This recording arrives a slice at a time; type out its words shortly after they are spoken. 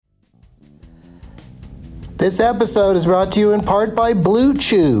This episode is brought to you in part by Blue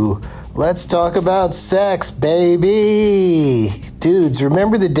Chew. Let's talk about sex, baby. Dudes,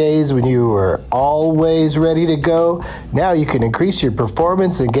 remember the days when you were always ready to go? Now you can increase your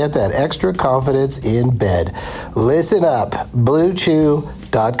performance and get that extra confidence in bed. Listen up,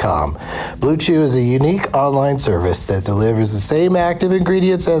 BlueChew.com. Blue Chew is a unique online service that delivers the same active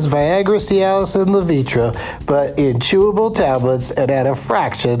ingredients as Viagra, Cialis, and Levitra, but in chewable tablets and at a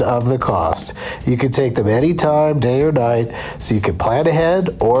fraction of the cost. You can take them anytime, day or night, so you can plan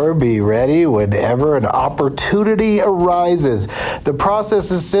ahead or be ready whenever an opportunity arises. The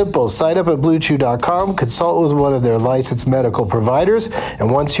process is simple. Sign up at BlueChew.com, consult with one of their licensed medical providers, and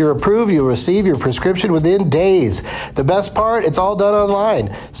once you're approved, you'll receive your prescription within days. The best part, it's all done online,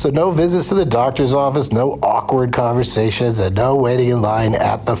 so no visits to the doctor's office, no awkward conversations, and no waiting in line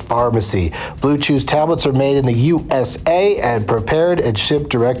at the pharmacy. Blue Chew's tablets are made in the USA and prepared and shipped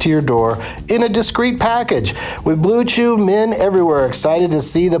direct to your door in a discreet package. With Blue Chew, men everywhere are excited to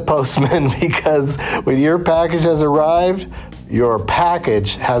see the postman because when your package has arrived, your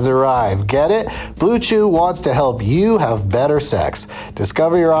package has arrived. Get it? Blue Chew wants to help you have better sex.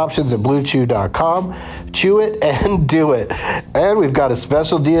 Discover your options at BlueChew.com. Chew it and do it. And we've got a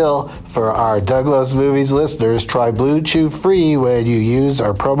special deal for our Doug Loves Movies listeners. Try Blue Chew free when you use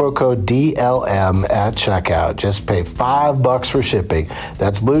our promo code DLM at checkout. Just pay $5 for shipping.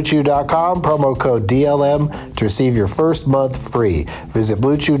 That's BlueChew.com, promo code DLM to receive your first month free. Visit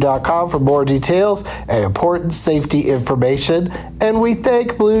BlueChew.com for more details and important safety information. And we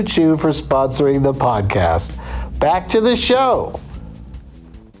thank Blue Chew for sponsoring the podcast. Back to the show.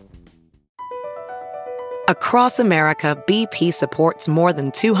 Across America, BP supports more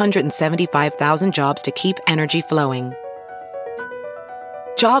than 275,000 jobs to keep energy flowing.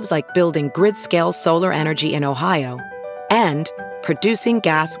 Jobs like building grid-scale solar energy in Ohio and producing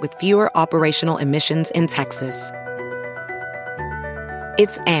gas with fewer operational emissions in Texas.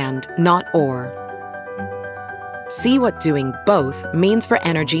 It's and, not or. See what doing both means for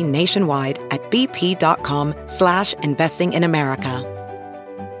energy nationwide at bp.com/investing in America.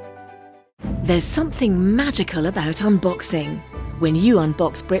 There's something magical about unboxing. When you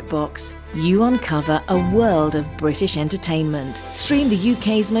unbox BritBox, you uncover a world of British entertainment. Stream the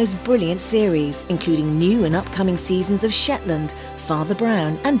UK's most brilliant series, including new and upcoming seasons of Shetland, Father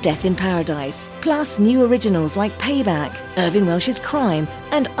Brown, and Death in Paradise. Plus new originals like Payback, Irving Welsh's Crime,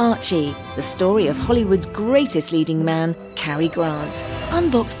 and Archie, the story of Hollywood's greatest leading man, Cary Grant.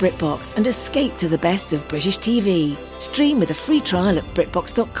 Unbox BritBox and escape to the best of British TV. Stream with a free trial at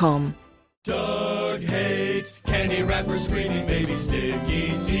BritBox.com. Doug hates candy wrappers, screaming baby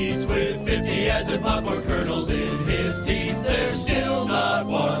sticky seeds with 50 acid popcorn kernels in his teeth. There's still not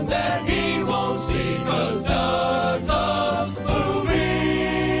one that he won't see, 'cause Doug loves movies.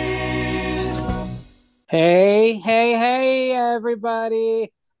 Hey,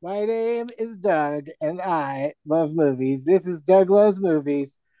 everybody. My name is Doug, and I love movies. This is Doug Loves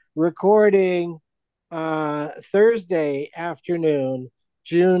Movies, recording Thursday afternoon,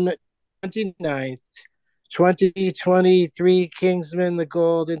 June 29th, 2023, Kingsman, The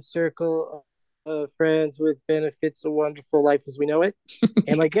Golden Circle, Friends with Benefits, A Wonderful Life as We Know It.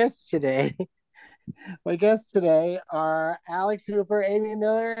 And my guests today are Alex Hooper, Amy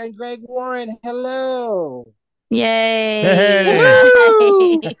Miller, and Greg Warren. Hello. Yay.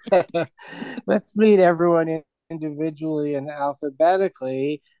 Hey. Let's meet everyone individually and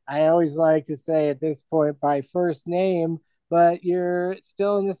alphabetically. I always like to say at this point by first name, but you're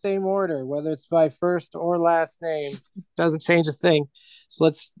still in the same order, whether it's by first or last name. Doesn't change a thing. So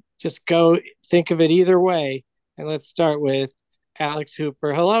let's just go think of it either way. And let's start with Alex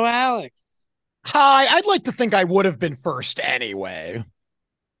Hooper. Hello, Alex. Hi, I'd like to think I would have been first anyway.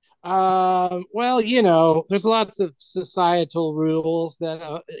 Well, there's lots of societal rules that,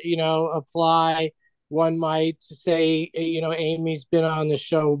 apply. One might say, Amy's been on the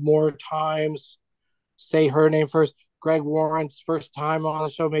show more times. Say her name first. Greg Warren's first time on the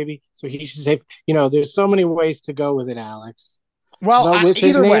show, maybe. So he should say, there's so many ways to go with it, Alex. Well, but with his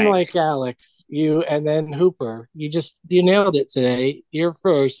either name way, like Alex, you and then Hooper, you nailed it today. You're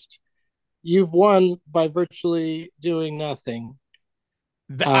first. You've won by virtually doing nothing.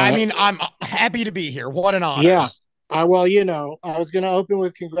 I'm happy to be here. What an honor. Yeah. I was going to open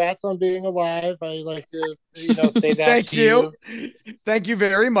with congrats on being alive. I like to, say that. Thank to you. Thank you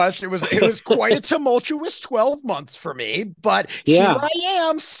very much. It was quite a tumultuous 12 months for me, but here I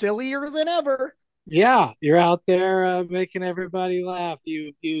am, sillier than ever. Yeah, you're out there making everybody laugh.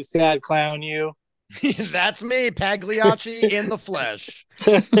 You sad clown, you. That's me, Pagliacci in the flesh.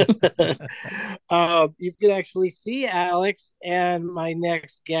 You can actually see Alex and my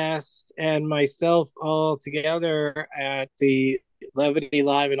next guest and myself all together at the Levity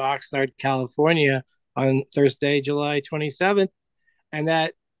Live in Oxnard, California on Thursday, July 27th. And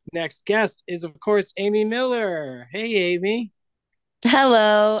that next guest is, of course, Amy Miller. Hey, Amy.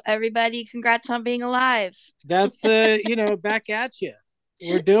 Hello, everybody. Congrats on being alive. That's, back at you.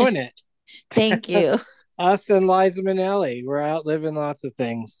 We're doing it. Thank you. Us and Liza Minnelli. We're out living lots of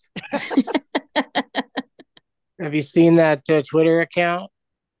things. Have you seen that Twitter account?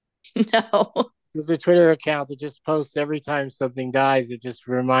 No. There's a Twitter account that just posts every time something dies. It just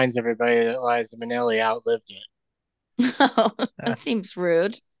reminds everybody that Liza Minnelli outlived it. Oh, that seems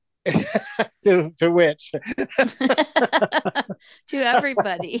rude. to which? To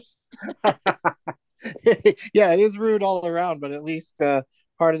everybody. Yeah, it is rude all around, but at least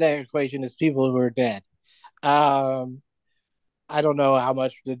part of that equation is people who are dead. I don't know how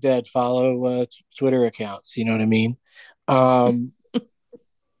much the dead follow Twitter accounts. You know what I mean?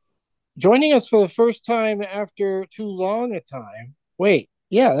 Joining us for the first time after too long a time. Wait,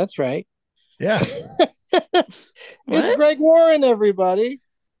 yeah, that's right. Yeah. It's Greg Warren, everybody.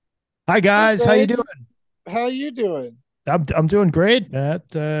 Hi guys, how you doing? How you doing? I'm doing great,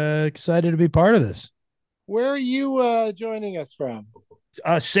 Matt. Excited to be part of this. Where are you joining us from?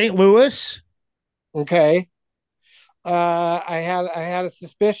 St. Louis. Okay. I had a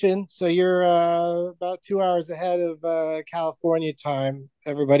suspicion. So you're about 2 hours ahead of California time.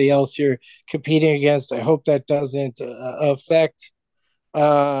 Everybody else you're competing against. I hope that doesn't affect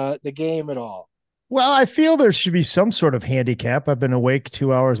the game at all. Well, I feel there should be some sort of handicap. I've been awake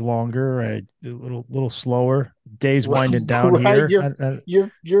 2 hours longer, a little slower. Day's winding down right, here.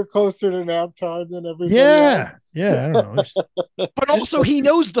 You're closer to nap time than everybody else. else. Yeah, I don't know. But also, he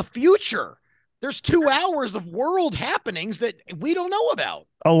knows the future. There's 2 hours of world happenings that we don't know about.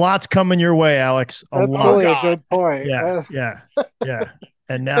 A lot's coming your way, Alex. That's really a good point. Yeah.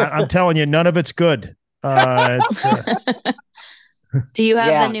 And now I'm telling you, none of it's good. Do you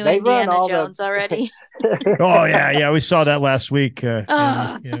have the new Indiana Jones already? Oh yeah, we saw that last week. We got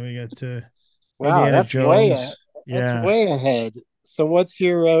wow, Indiana that's Jones. That's way ahead. So what's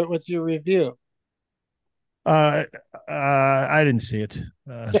your review? I didn't see it.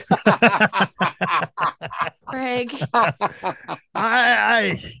 Greg,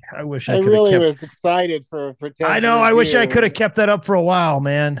 I wish I really was excited for 10 I know. I wish I could have kept that up for a while,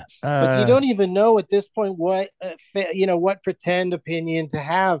 man. But you don't even know at this point what what pretend opinion to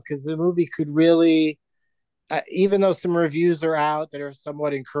have, because the movie could really, even though some reviews are out that are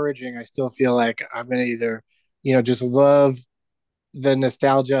somewhat encouraging, I still feel like I'm gonna either just love the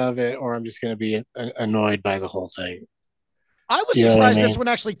nostalgia of it, or I'm just going to be annoyed by the whole thing. I was surprised this one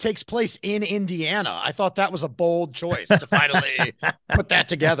actually takes place in Indiana. I thought that was a bold choice to finally put that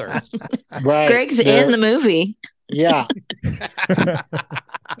together. Right. Greg's in the movie. Yeah.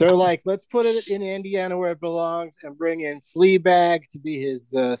 They're like, let's put it in Indiana where it belongs and bring in Fleabag to be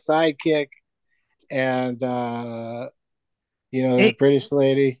his sidekick. And, the British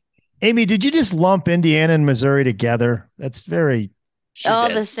lady. Amy, did you just lump Indiana and Missouri together? That's very...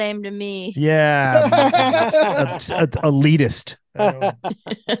 the same to me. Yeah. Elitist. I don't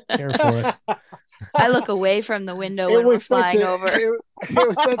care for it. I look away from the window when we're flying over. It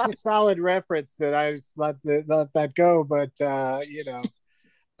was such a solid reference that I just let that go. But,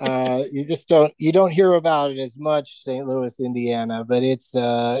 you don't hear about it as much, St. Louis, Indiana, but it's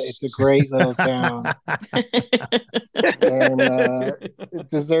a great little town. And it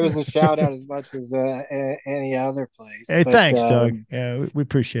deserves a shout out as much as any other place. Hey, thanks, Doug. Yeah, we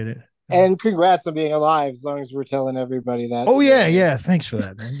appreciate it. And congrats on being alive, as long as we're telling everybody that. Oh, yeah. Thanks for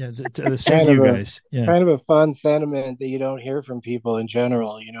that, man. Yeah, the same to you guys. Yeah. Kind of a fun sentiment that you don't hear from people in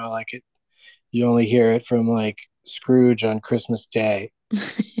general. You only hear it from like Scrooge on Christmas Day.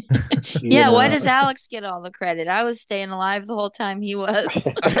 Yeah, why does Alex get all the credit? I was staying alive the whole time he was.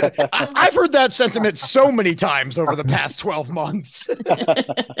 I've heard that sentiment so many times over the past 12 months.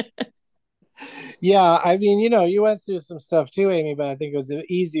 Yeah, I mean, you went through some stuff too, Amy, but I think it was an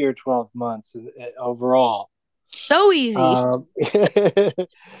easier 12 months overall. So easy. I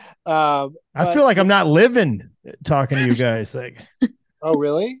feel like I'm not living talking to you guys. Like, oh,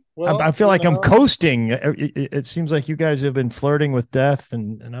 really? Well, I feel like I'm coasting. It seems like you guys have been flirting with death,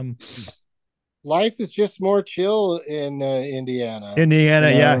 and I'm. Life is just more chill in Indiana.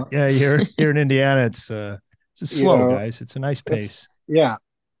 Yeah. Here in Indiana, it's slow, guys. It's a nice pace. Yeah,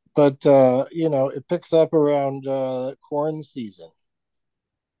 but it picks up around corn season.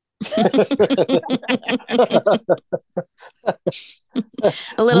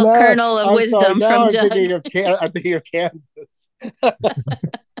 A little kernel of wisdom from Doug. I'm thinking of Kansas.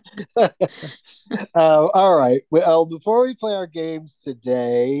 All right. Well, before we play our games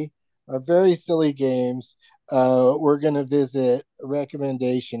today, our very silly games, we're going to visit a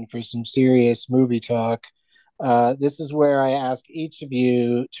recommendation for some serious movie talk. This is where I ask each of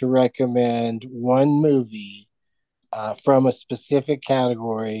you to recommend one movie from a specific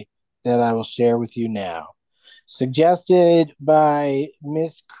category that I will share with you now. Suggested by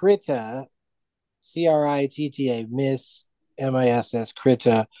Miss Critta, Critta, Miss MISS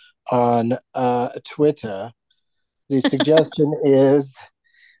Critta on Twitter. The suggestion is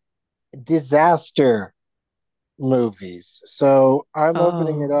disaster movies. So I'm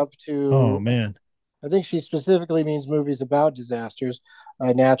opening it up to. Oh man. I think she specifically means movies about disasters,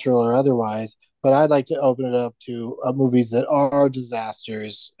 natural or otherwise. But I'd like to open it up to movies that are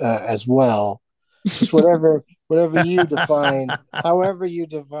disasters as well. Just whatever you define, however you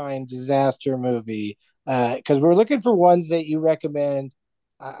define disaster movie. Because we're looking for ones that you recommend.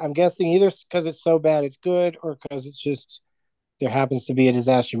 I'm guessing either because it's so bad it's good, or because it's just there happens to be a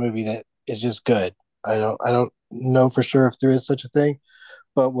disaster movie that is just good. I don't know for sure if there is such a thing,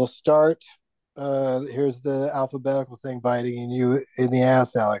 but we'll start. Here's the alphabetical thing biting you in the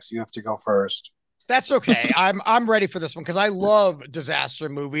ass, Alex. You have to go first. That's okay. I'm ready for this one because I love disaster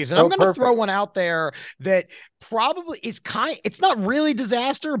movies, and I'm going to throw one out there that probably is it's not really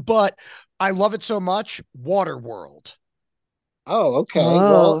disaster, but I love it so much. Waterworld. Oh, okay.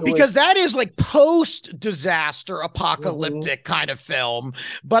 Well, because that is like post-disaster apocalyptic kind of film.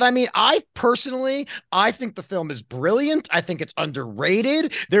 But I mean, I think the film is brilliant. I think it's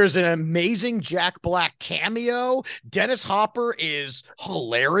underrated. There's an amazing Jack Black cameo. Dennis Hopper is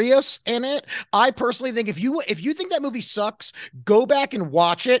hilarious in it. I personally think if you think that movie sucks, go back and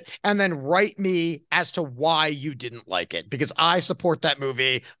watch it and then write me as to why you didn't like it, because I support that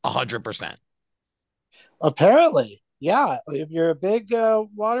movie 100%. Apparently. Yeah, if you're a big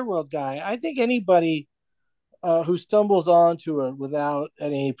Waterworld guy, I think anybody who stumbles onto it without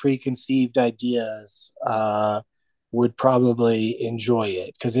any preconceived ideas would probably enjoy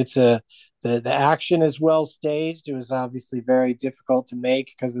it, because it's the action is well staged. It was obviously very difficult to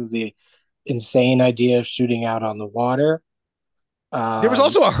make because of the insane idea of shooting out on the water. There was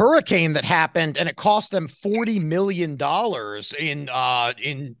also a hurricane that happened, and it cost them $40 million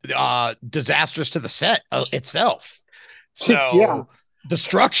in disasters to the set itself. So yeah.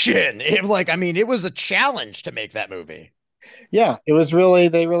 Destruction. It was a challenge to make that movie. Yeah, it was really,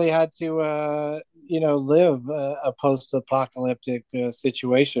 they really had to, live a post-apocalyptic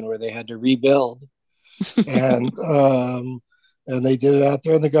situation where they had to rebuild, and they did it out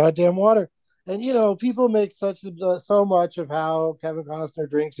there in the goddamn water. And people make so much of how Kevin Costner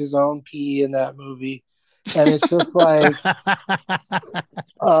drinks his own pee in that movie. And it's just like,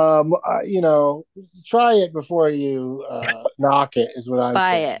 try it before you knock it is what I'm saying.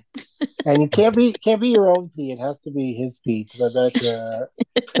 Buy it. And you can't be your own pee. It has to be his pee, because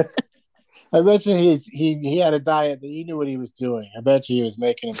I bet you he had a diet that he knew what he was doing. I bet you he was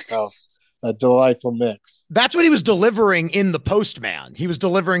making himself a delightful mix. That's what he was delivering in The Postman. He was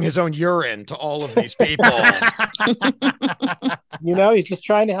delivering his own urine to all of these people. He's just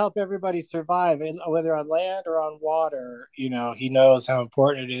trying to help everybody survive, and whether on land or on water. He knows how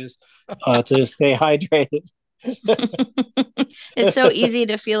important it is to stay hydrated. It's so easy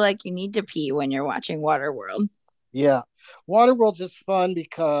to feel like you need to pee when you're watching Waterworld. Yeah. Waterworld's just fun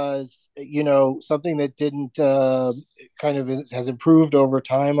because, something that didn't has improved over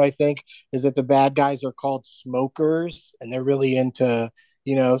time, I think, is that the bad guys are called smokers, and they're really into,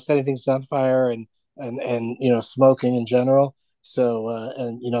 setting things on fire and smoking in general. So,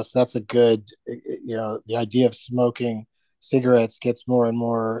 so that's a good, the idea of smoking cigarettes gets more and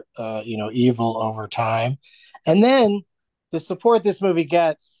more, evil over time. And then the support this movie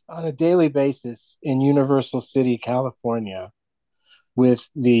gets on a daily basis in Universal City, California, with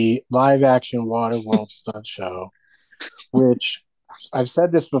the live action Waterworld stunt show, which I've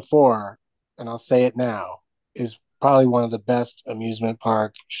said this before, and I'll say it now, is probably one of the best amusement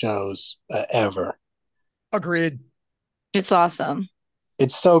park shows ever. Agreed. It's awesome.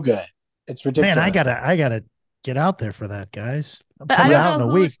 It's so good. It's ridiculous. Man, I gotta get out there for that, guys. But I don't know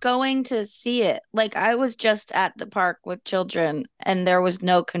who's going to see it. Like, I was just at the park with children, and there was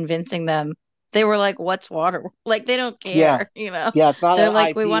no convincing them. They were like, "What's Waterworld?" Like, they don't care, Yeah, it's not. They're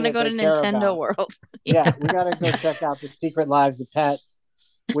like, "We want to go to Nintendo World." Yeah, we gotta go check out The Secret Lives of Pets,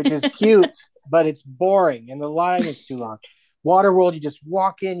 which is cute, but it's boring, and the line is too long. Waterworld, you just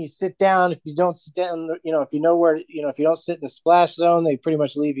walk in, you sit down. If you don't sit down, if you know where, if you don't sit in the splash zone, they pretty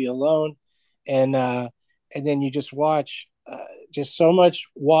much leave you alone, and then you just watch just so much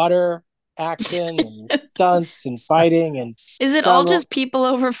water action and stunts and fighting. And is it all just people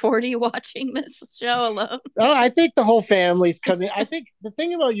over 40 watching this show alone? Oh, I think the whole family's coming. I think the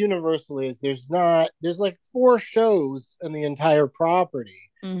thing about Universal is there's like 4 shows in the entire property.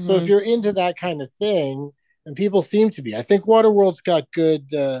 Mm-hmm. So if you're into that kind of thing, and people seem to be, I think Waterworld's got good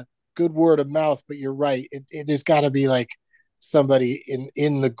word of mouth. But you're right, there's got to be like somebody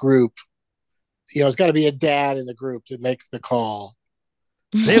in the group. It's got to be a dad in the group that makes the call.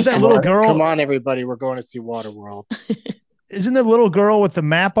 They have that little girl. Come on, everybody, we're going to see Waterworld. Isn't the little girl with the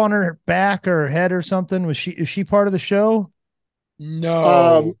map on her back or her head or something? Is she part of the show?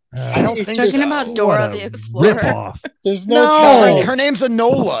 No, I don't think talking so. about Dora the Explorer. Rip off. There's no. Her name's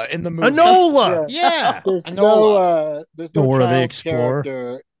Enola in the movie. Enola, yeah. There's Enola. no Dora the child Explorer.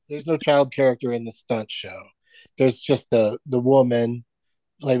 character. There's no child character in the stunt show. There's just the woman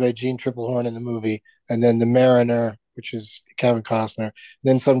played by Jean Triplehorn in the movie, and then the Mariner, which is Kevin Costner. And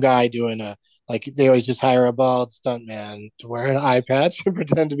then some guy doing they always just hire a bald stuntman to wear an eye patch and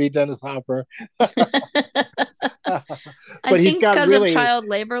pretend to be Dennis Hopper. I think because of child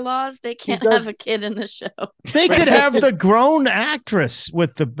labor laws, they can't have a kid in the show. They could have the grown actress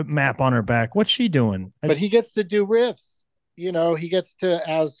with the map on her back. What's she doing? But he gets to do riffs. He gets to,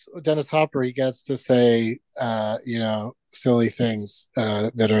 as Dennis Hopper, he gets to say, silly things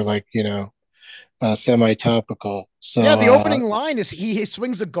that are like, semi-topical. So yeah, the opening line is he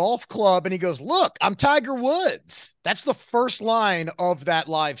swings a golf club and he goes, "Look, I'm Tiger Woods." That's the first line of that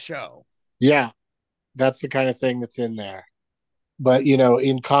live show. Yeah, that's the kind of thing that's in there. But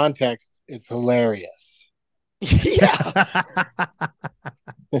in context, it's hilarious. Yeah.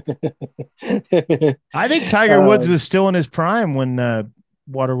 I think Tiger Woods was still in his prime when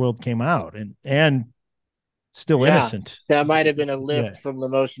Waterworld came out, and still innocent. That might have been a lift from the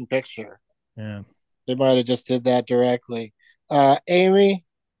motion picture. Yeah, they might have just did that directly. Amy,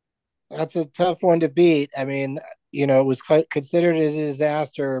 that's a tough one to beat. I mean, it was considered a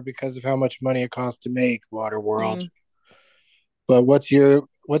disaster because of how much money it cost to make Waterworld. But what's your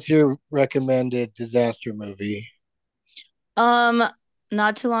recommended disaster movie?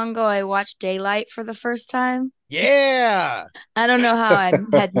 Not too long ago, I watched Daylight for the first time. Yeah. I don't know how I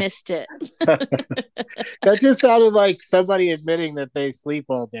had missed it. That just sounded like somebody admitting that they sleep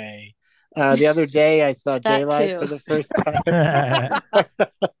all day. The other day, I saw Daylight for the first time.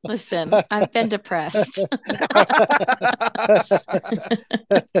 Listen, I've been depressed.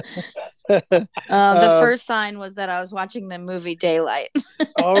 The first sign was that I was watching the movie Daylight.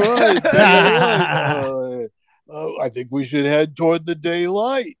 All right. Daylight. I think we should head toward the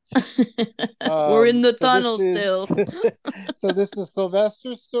daylight. We're in the tunnel still. So this is Sylvester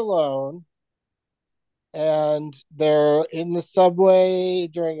Stallone. And they're in the subway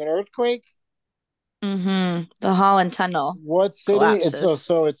during an earthquake. Mm-hmm. The Holland Tunnel. What city? It's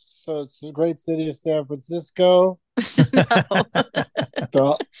the great city of San Francisco.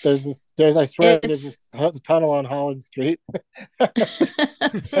 No. There's a tunnel on Holland Street.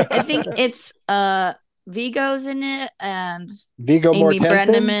 I think it's Vigo's in it and Viggo Amy Mortensen.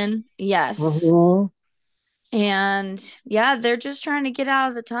 Brenneman. Yes. Mm-hmm. And yeah, they're just trying to get out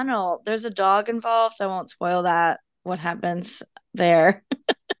of the tunnel. There's a dog involved. I won't spoil what happens there.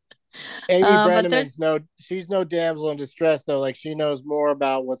 Amy Brenneman's she's no damsel in distress though. Like she knows more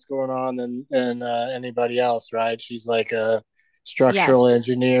about what's going on than anybody else, right? She's like a structural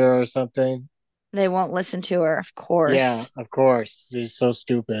engineer or something. They won't listen to her, of course. Yeah, of course. She's so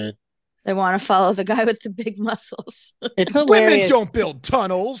stupid. They want to follow the guy with the big muscles. It's hilarious. Women don't build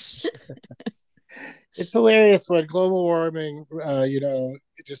tunnels. It's hilarious when global warming,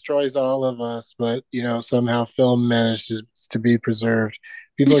 it destroys all of us, but somehow film manages to be preserved.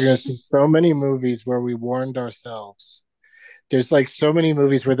 People are going to see so many movies where we warned ourselves. There's like so many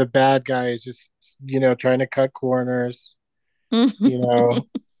movies where the bad guy is just, trying to cut corners,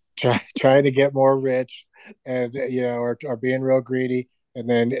 trying to get more rich, and or being real greedy, and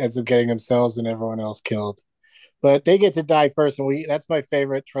then ends up getting themselves and everyone else killed. But they get to die first, and that's my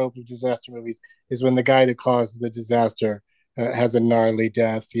favorite trope of disaster movies is when the guy that caused the disaster has a gnarly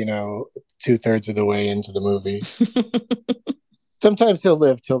death, 2/3 of the way into the movie. Sometimes he'll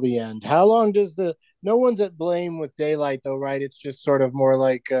live till the end. How long does no one's at blame with Daylight though, right? It's just sort of more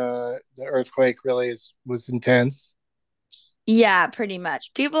like the earthquake really was intense. Yeah, pretty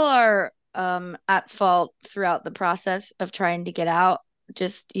much. People are at fault throughout the process of trying to get out.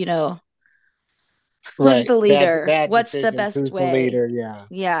 Just, who's the leader? Bad What's the decisions. best Who's way? the leader? Yeah.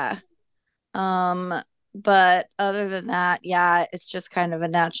 Yeah. But other than that, yeah, it's just kind of a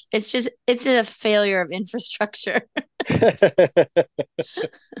natural. It's a failure of infrastructure.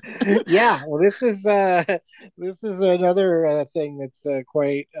 Yeah, well, this is another thing that's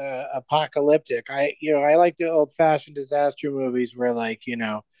quite apocalyptic. I like the old fashioned disaster movies where, like,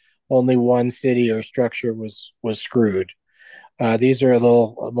 only one city or structure was screwed. These are a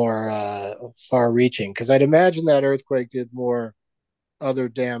little more far reaching, because I'd imagine that earthquake did more other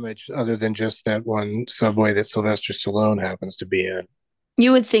damage other than just that one subway that Sylvester Stallone happens to be in.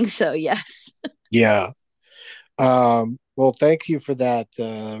 You would think so, yes. Yeah. Well, thank you for that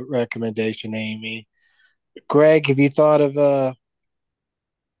recommendation, Amy. Greg, have you thought of a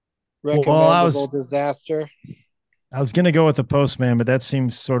recommendable disaster? I was going to go with The Postman, but that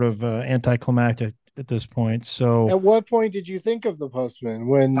seems sort of anticlimactic at this point. So, at what point did you think of The Postman?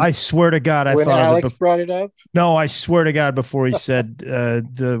 When I swear to God, I when thought Alex of it brought it up. No, I swear to God, before he said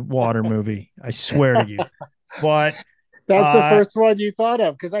the water movie, I swear to you. But that's the first one you thought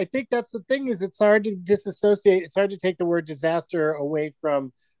of, because I think that's the thing, is it's hard to disassociate. It's hard to take the word disaster away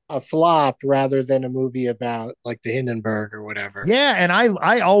from a flop rather than a movie about, like, the Hindenburg or whatever. Yeah, and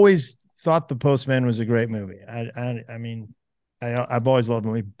I always thought The Postman was a great movie. I mean, I've always loved the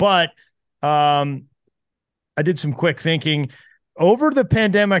movie, but I did some quick thinking. Over the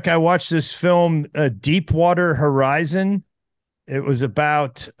pandemic, I watched this film, Deepwater Horizon. It was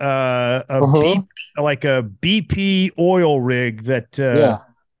about a BP oil rig that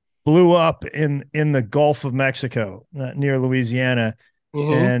blew up in the Gulf of Mexico, near Louisiana,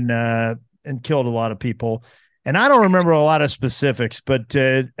 and killed a lot of people. And I don't remember a lot of specifics, but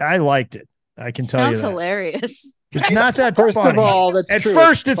I liked it. I can tell you that. Sounds hilarious. It's not that First funny. of all, that's At true.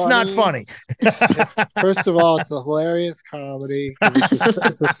 first, it's not funny. First of all, it's a hilarious comedy.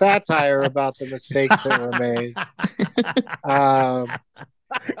 It's a satire about the mistakes that were made.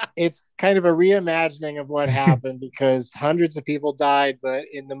 It's kind of a reimagining of what happened, because hundreds of people died, but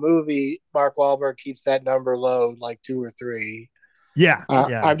in the movie, Mark Wahlberg keeps that number low, like 2 or 3. Yeah.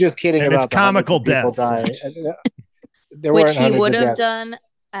 I'm just kidding and about it's comical death. Which he would have done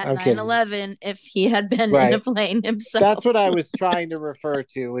at 9/11 if he had been in a plane himself. That's what I was trying to refer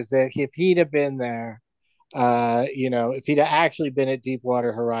to, is that if he'd have been there, if he'd have actually been at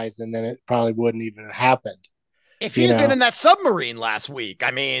Deepwater Horizon, then it probably wouldn't even have happened. If he had been in that submarine last week,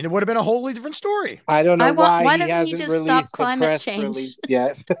 I mean, it would have been a wholly different story. I don't know why he doesn't he just stop climate change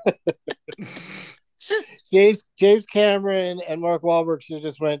yet. James Cameron and Mark Wahlberg should have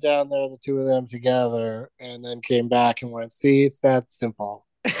just went down there, the two of them together, and then came back and went, see, it's that simple.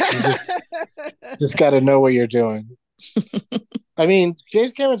 You just got to know what you're doing. I mean,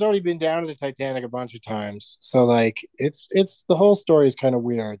 James Cameron's already been down to the Titanic a bunch of times, so, like, it's the whole story is kind of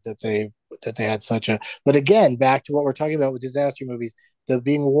weird that they had such a. But again, back to what we're talking about with disaster movies, the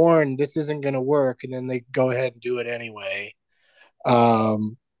being warned this isn't going to work, and then they go ahead and do it anyway. So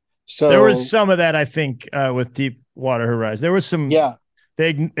there was some of that, I think, with Deepwater Horizon. There was some. Yeah,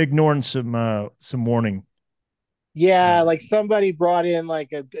 they ignored some warning. Yeah, like somebody brought in,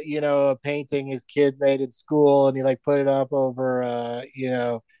 like, a painting his kid made in school, and he, like, put it up over an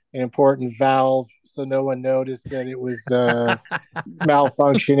important valve, so no one noticed that it was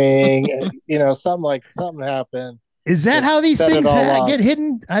malfunctioning. Something happened. Is that how these things get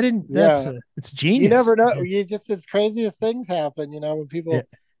hidden? I didn't. It's genius. You never know. It's craziest things happen. When people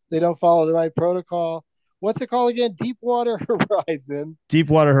they don't follow the right protocol. What's it called again? Deepwater Horizon.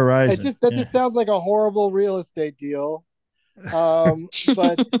 Deepwater Horizon. That just sounds like a horrible real estate deal.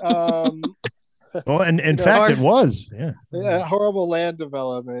 But well, and in fact, it was. A horrible land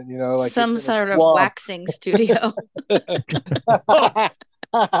development. Like some sort of waxing studio.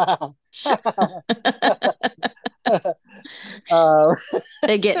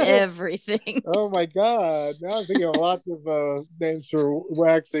 They get everything. Oh my God! Now I'm thinking of lots of names for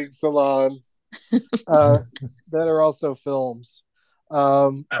waxing salons that are also films.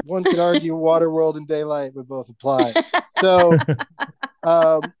 One could argue Waterworld and Daylight would both apply. So,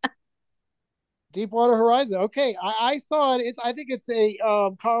 Deepwater Horizon. Okay, I saw it. I think it's a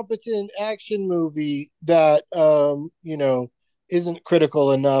competent action movie that isn't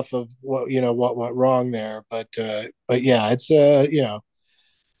critical enough of what went wrong there. But yeah, it's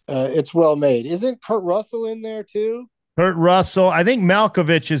it's well made. Isn't Kurt Russell in there too? Kurt Russell. I think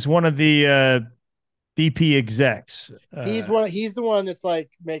Malkovich is one of the BP execs. He's the one that's like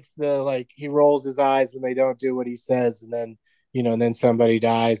makes the he rolls his eyes when they don't do what he says, and then and then somebody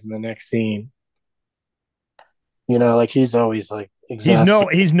dies in the next scene. He's always like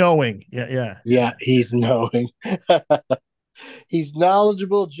he's knowing. Yeah, he's knowing. He's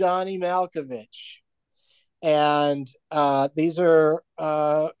knowledgeable, Johnny Malkovich. And these are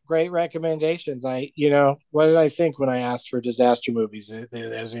great recommendations. What did I think when I asked for disaster movies? I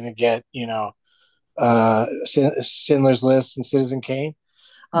was going to get, Schindler's List and Citizen Kane.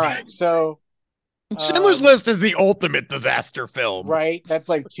 All right, so Schindler's List is the ultimate disaster film. Right, that's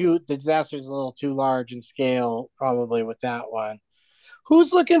like the disaster is a little too large in scale, probably with that one.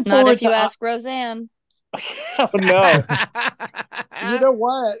 Who's looking forward? Not if you ask Roseanne. Oh no! You know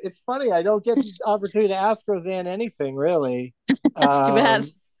what? It's funny. I don't get the opportunity to ask Roseanne anything really. That's too bad.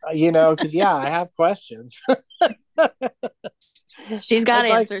 Because I have questions. She's got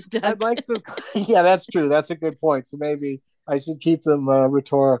answers. I'd like some. Yeah, that's true. That's a good point. So maybe I should keep them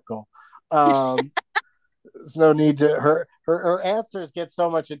rhetorical. There's no need to her answers get so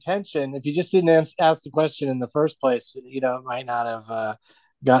much attention. If you just didn't ask the question in the first place, it might not have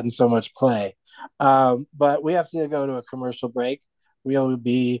gotten so much play. But we have to go to a commercial break. We'll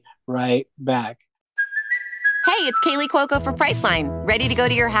be right back. Hey, it's Kaylee Cuoco for Priceline. Ready to go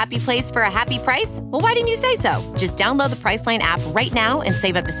to your happy place for a happy price? Well, why didn't you say so? Just download the Priceline app right now and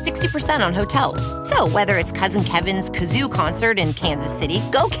save up to 60% on hotels. So whether it's Cousin Kevin's Kazoo Concert in Kansas City,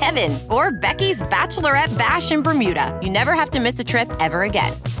 go Kevin, or Becky's Bachelorette Bash in Bermuda, you never have to miss a trip ever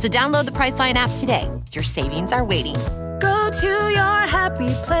again. So download the Priceline app today. Your savings are waiting. Go to your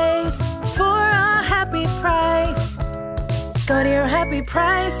happy place for a happy price. Go to your happy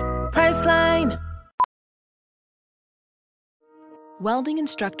price, Priceline. Welding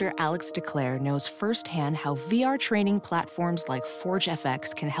instructor Alex DeClaire knows firsthand how VR training platforms like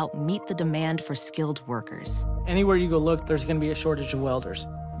ForgeFX can help meet the demand for skilled workers. Anywhere you go look, there's going to be a shortage of welders.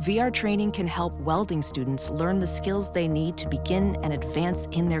 VR training can help welding students learn the skills they need to begin and advance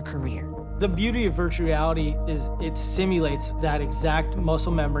in their career. The beauty of virtual reality is it simulates that exact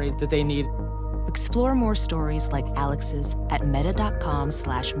muscle memory that they need. Explore more stories like Alex's at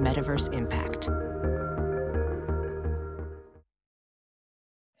meta.com/metaverseimpact.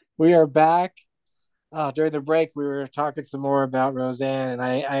 We are back. During the break, we were talking some more about Roseanne, and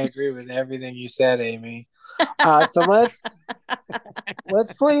I agree with everything you said, Amy. So let's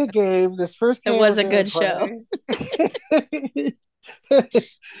play a game. This first game was a good show.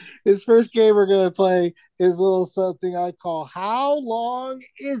 This first game we're going to play is a little something I call How Long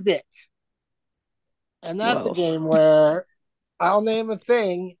Is It? And that's a game where I'll name a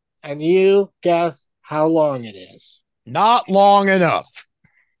thing and you guess how long it is. Not long enough.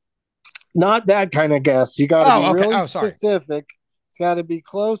 Not that kind of guess. You got to be really specific. It's got to be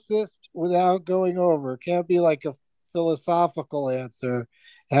closest without going over. It can't be like a philosophical answer.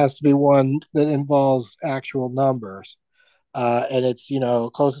 It has to be one that involves actual numbers. And it's,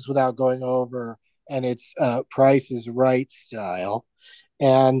 closest without going over. And it's Price is Right style.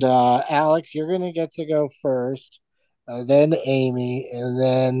 And Alex, you're going to get to go first. Then Amy. And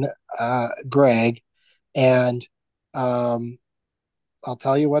then Greg. And I'll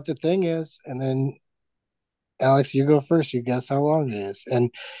tell you what the thing is, and then Alex, you go first. You guess how long it is.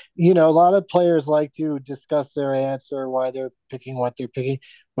 And, a lot of players like to discuss their answer, why they're picking what they're picking,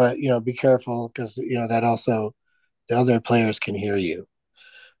 but, be careful because, that also the other players can hear you.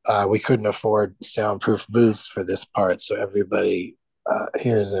 We couldn't afford soundproof booths for this part, so everybody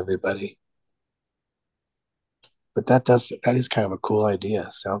hears everybody. But that is kind of a cool idea,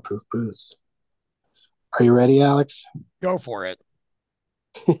 soundproof booths. Are you ready, Alex? Go for it.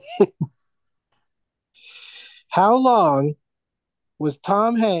 How long was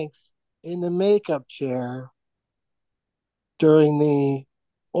Tom Hanks in the makeup chair during the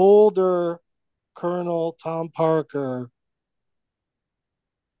older Colonel Tom Parker,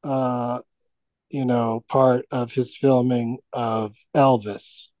 part of his filming of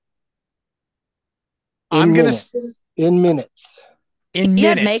Elvis? In minutes. In minutes. He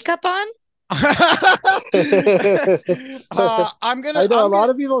had makeup on? I know a lot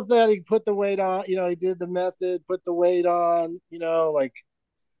of people said he put the weight on, he did the method, put the weight on,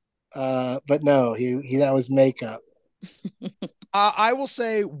 but no, he that was makeup. I will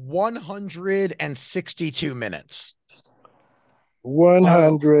say 162 minutes.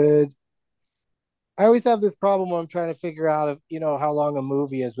 100. I always have this problem when I'm trying to figure out if, how long a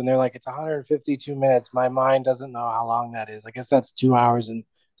movie is when they're like, it's 152 minutes. My mind doesn't know how long that is. I guess that's 2 hours and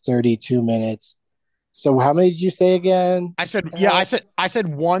 32 minutes. So how many did you say again? I said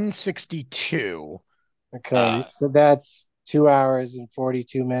 162. Okay. So that's 2 hours and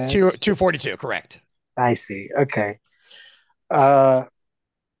 42 minutes. 242, correct. I see. Okay.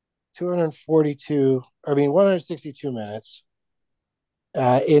 162 minutes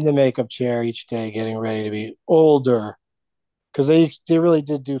in the makeup chair each day, getting ready to be older. Because they really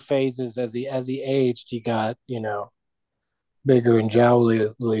did do phases as he aged. He got, bigger and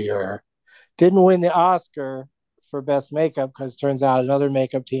jowlier. Didn't win the Oscar for best makeup because turns out another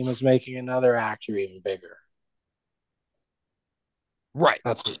makeup team was making another actor even bigger. Right.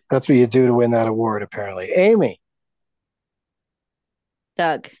 That's what you do to win that award, apparently. Amy,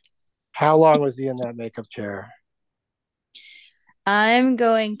 Doug. how long was he in that makeup chair? I'm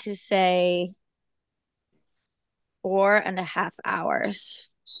going to say 4.5 hours.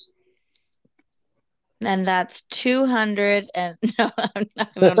 And that's 200 and no, I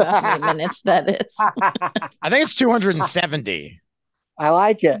don't know how many minutes that is. I think it's 270. I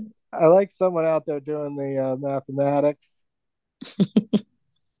like it. I like someone out there doing the mathematics.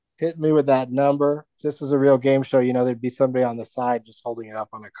 Hit me with that number. If this was a real game show, there'd be somebody on the side just holding it up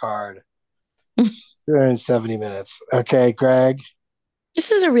on a card. 270 minutes. Okay, Greg.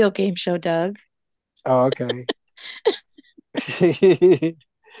 This is a real game show, Doug. Oh, okay.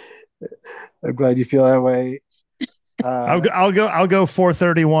 I'm glad you feel that way. I'll go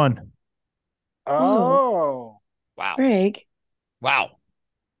 431. Oh, wow, Greg. Wow.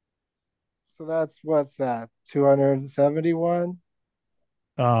 So what's that? 271.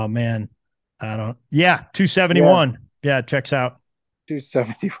 Oh man, I don't. Yeah, 271. Yeah, it checks out.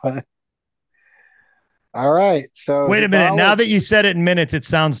 271. All right. So wait a minute. Now that you said it in minutes, it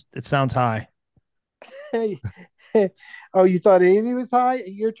sounds high. Oh, you thought Amy was high?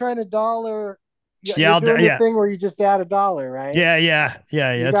 You're trying to dollar. Yeah, you're doing the thing where you just add a dollar, right? Yeah.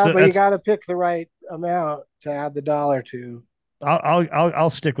 You got to pick the right amount to add the dollar to. I'll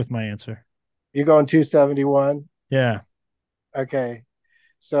stick with my answer. You're going 271. Yeah. Okay.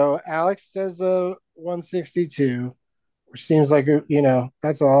 So Alex says 162, which seems like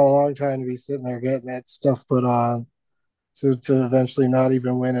that's a long time to be sitting there getting that stuff put on to eventually not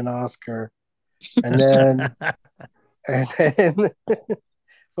even win an Oscar. And then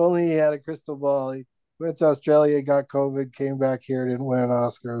if only he had a crystal ball. He went to Australia, got COVID, came back here, didn't win an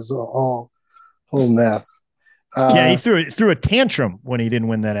Oscar. It was a whole mess. Yeah, he threw a tantrum when he didn't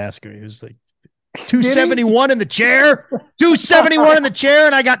win that Oscar. He was like 271 in the chair, 271 in the chair,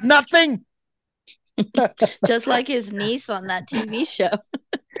 and I got nothing. Just like his niece on that TV show.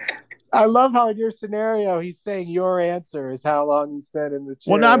 I love how in your scenario he's saying your answer is how long he spent in the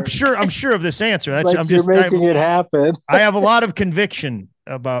chair. Well, no, I'm sure of this answer. That's like you're making it happen. I have a lot of conviction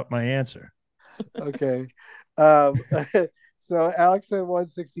about my answer. Okay. So Alex at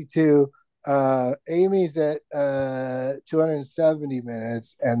 162, Amy's at 270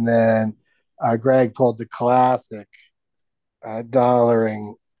 minutes, and then Greg pulled the classic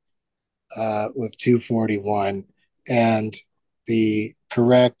dollaring with 241, and the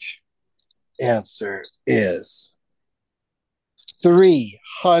correct answer is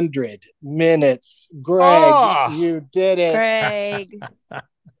 300 minutes. Greg, you did it. Greg.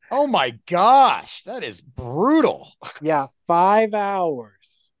 Oh my gosh, that is brutal. Yeah, 5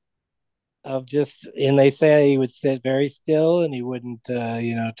 hours of just, and they say he would sit very still and he wouldn't,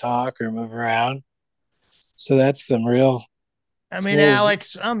 talk or move around. So that's some real. I mean,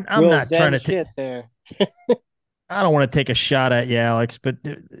 Alex, I'm not trying to shit there. I don't want to take a shot at you, Alex, but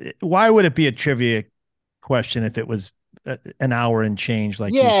why would it be a trivia question if it was an hour and change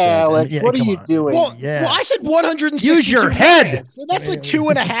like you said? Alex, what are you doing? Well, I said 160. Use your head. So that's like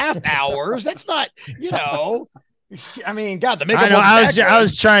 2.5 hours. That's not, I mean, God, the makeup. I know. I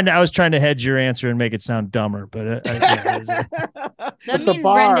was trying to hedge your answer and make it sound dumber, but that means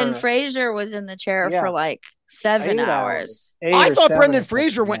Brendan Fraser was in the chair for like 7 hours. I thought Brendan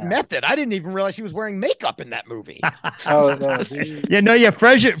Fraser went method. I didn't even realize he was wearing makeup in that movie. Oh no!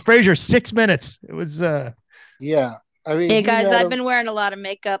 Fraser 6 minutes. It was yeah. I mean, hey guys, I've been wearing a lot of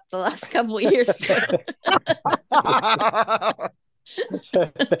makeup the last couple of years too.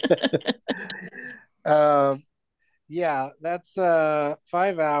 Yeah, that's 5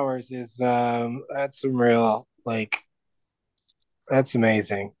 hours is that's some real that's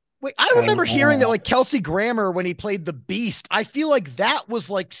amazing. Wait, I remember hearing that like Kelsey Grammer, when he played the Beast, I feel like that was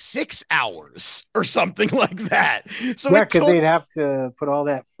like 6 hours or something like that. So yeah, because they'd have to put all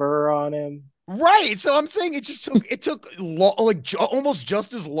that fur on him. Right. So I'm saying it took almost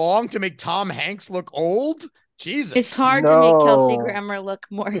just as long to make Tom Hanks look old. Jesus. It's hard to make Kelsey Grammer look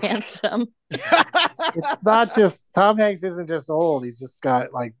more handsome. It's not just Tom Hanks isn't just old. He's just got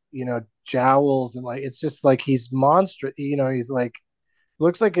jowls and it's just like he's monstrous. He's like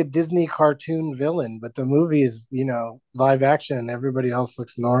looks like a Disney cartoon villain, but the movie is, live action and everybody else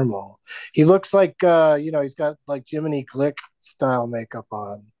looks normal. He looks like he's got like Jiminy Glick style makeup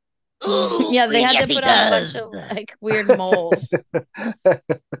on. Yeah, they had to put on a bunch of like weird moles.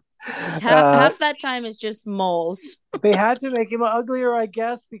 Half that time is just moles. They had to make him uglier, I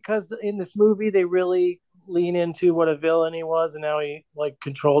guess, because in this movie they really lean into what a villain he was, and now he like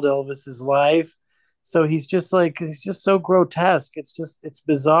controlled Elvis's life. So he's just so grotesque. It's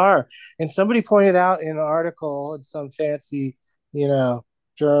bizarre. And somebody pointed out in an article in some fancy,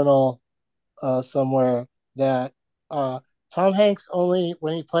 journal somewhere that Tom Hanks only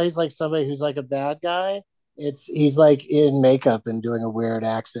when he plays like somebody who's like a bad guy, he's like in makeup and doing a weird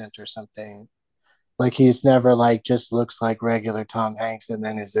accent or something. Like he's never like just looks like regular Tom Hanks and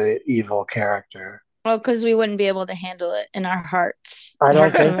then is a evil character. Oh, because we wouldn't be able to handle it in our hearts. I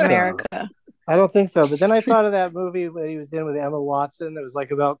don't Hearts think of so. America. I don't think so. But then I thought of that movie that he was in with Emma Watson that was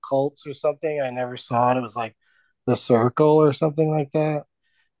like about cults or something. I never saw it. It was like The Circle or something like that.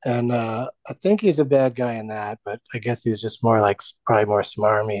 And I think he's a bad guy in that, but I guess he's just more like probably more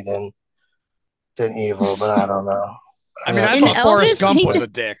smarmy than evil, but I don't know. I mean, I In thought Forrest Elvis, Gump he was just- a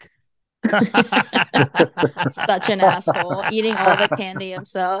dick. Such an asshole, eating all the candy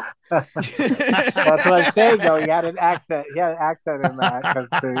himself. That's what I'm saying, though. He had an accent. He had an accent in that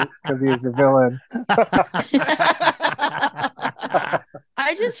because he was a villain.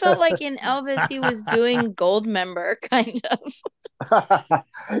 I just felt like in Elvis he was doing Goldmember, kind of.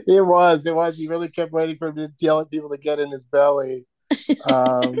 It was. He really kept waiting for him to yell at people to get in his belly.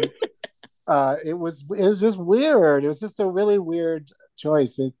 It was just weird. It was just a really weird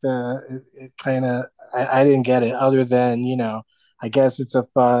choice. It kind of I didn't get it. Other than I guess it's a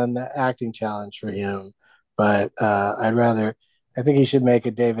fun acting challenge for him. But I think he should make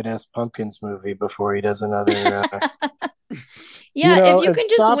a David S. Pumpkins movie before he does another. Yeah, if you can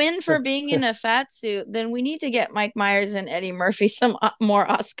just stop- win for being in a fat suit, then we need to get Mike Myers and Eddie Murphy some more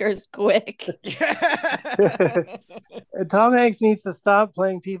Oscars quick. Tom Hanks needs to stop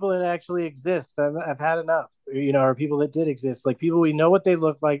playing people that actually exist. I've had enough, or people that did exist, like people we know what they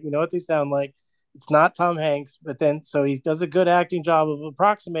look like, we know what they sound like. It's not Tom Hanks, but then so he does a good acting job of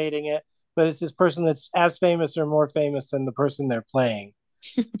approximating it, but it's this person that's as famous or more famous than the person they're playing.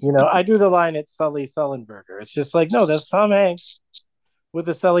 I drew the line at Sully Sullenberger. It's just like, no, that's Tom Hanks with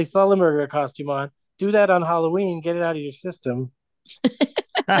the Sully Sullenberger costume on. Do that on Halloween. Get it out of your system.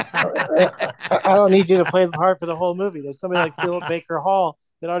 I don't need you to play the part for the whole movie. There's somebody like Philip Baker Hall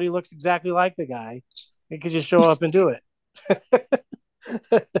that already looks exactly like the guy. He could just show up and do it.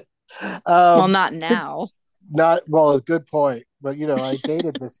 Well, not now. Not well. A good point. But I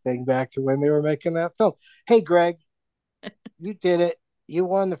dated this thing back to when they were making that film. Hey, Greg, you did it. You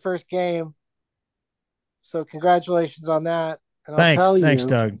won the first game. So congratulations on that. And Thanks,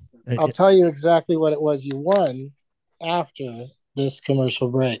 Doug. I'll tell you exactly what it was you won after this commercial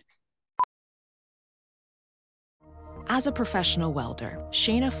break. As a professional welder,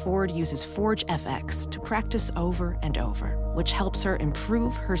 Shayna Ford uses Forge FX to practice over and over, which helps her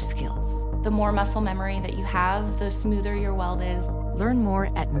improve her skills. The more muscle memory that you have, the smoother your weld is. Learn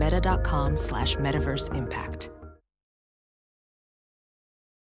more at meta.com/metaverseimpact.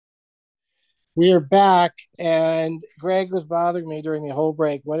 We are back, and Greg was bothering me during the whole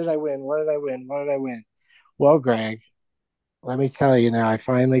break. What did I win? What did I win? What did I win? Well, Greg, let me tell you now. I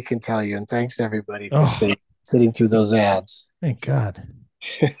finally can tell you, and thanks everybody for sitting through those ads. Thank God.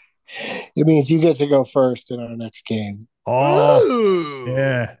 It means you get to go first in our next game. Oh,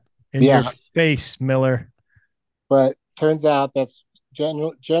 yeah. In your face, Miller. But turns out that's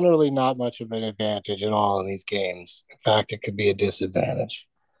generally not much of an advantage at all in these games. In fact, it could be a disadvantage.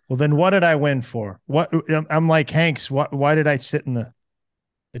 Well, then what did I win for? What I'm like Hanks. Why did I sit in the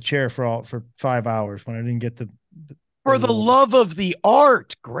chair for 5 hours when I didn't get the for the love of the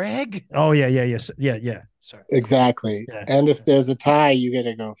art, Greg? Oh yeah. Sorry. Exactly. Yeah. And if there's a tie, you get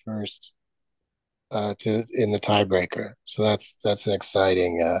to go first in the tiebreaker. So that's an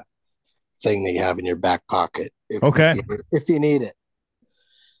exciting thing that you have in your back pocket. If you need it.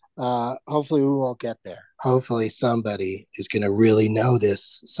 Hopefully we won't get there. Hopefully somebody is going to really know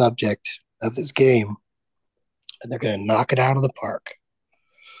this subject of this game and they're going to knock it out of the park.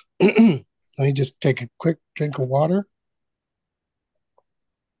 Let me just take a quick drink of water.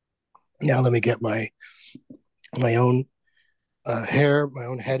 Now let me get my own hair, my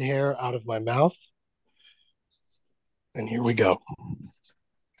own head hair out of my mouth. And here we go.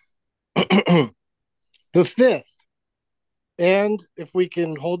 The fifth, and if we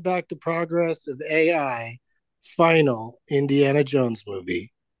can hold back the progress of AI, final Indiana Jones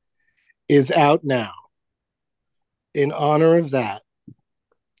movie is out now. In honor of that,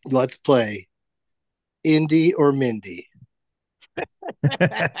 let's play Indy or Mindy.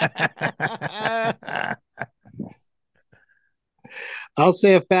 I'll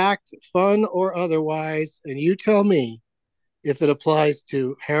say a fact, fun or otherwise, and you tell me if it applies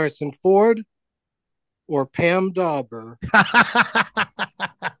to Harrison Ford or Pam Dauber,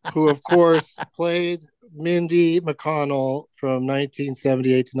 who, of course, played Mindy McConnell from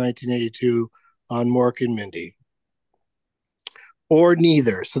 1978 to 1982 on Mork and Mindy. Or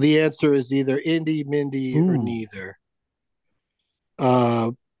neither. So the answer is either Indy, Mindy, or neither.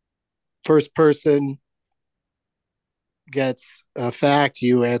 First person gets a fact.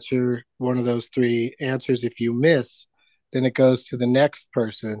 You answer one of those three answers. If you miss, then it goes to the next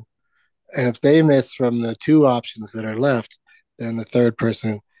person. And if they miss from the two options that are left, then the third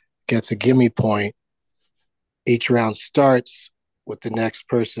person gets a gimme point. Each round starts with the next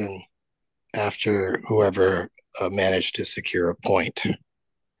person after whoever managed to secure a point.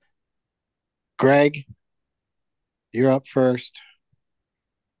 Greg, you're up first.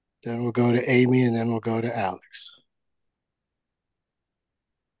 Then we'll go to Amy, and then we'll go to Alex.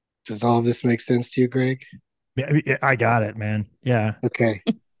 Does all of this make sense to you, Greg? Yeah, I got it, man. Yeah. Okay.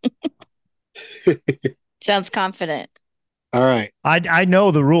 Sounds confident. All right. I know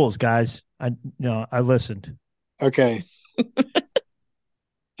the rules, guys. I listened. Okay.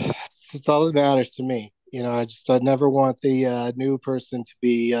 It's all that matters to me. I never want the new person to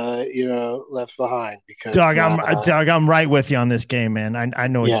be left behind because Doug, I'm right with you on this game, man. I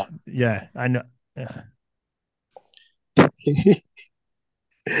know. Yeah. I know.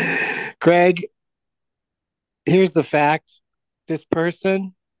 Greg, here's the fact. This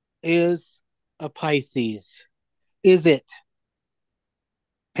person is a Pisces. Is it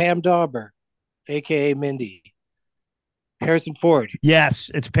Pam Dauber, aka Mindy? Harrison Ford? Yes,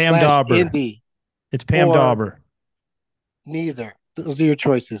 it's Pam Dauber. Indy. It's Pam Dauber. Neither. Those are your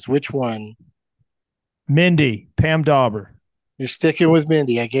choices. Which one? Mindy, Pam Dauber. You're sticking with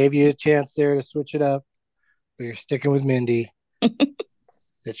Mindy. I gave you a chance there to switch it up, but you're sticking with Mindy.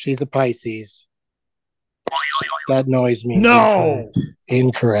 That she's a Pisces. That noise means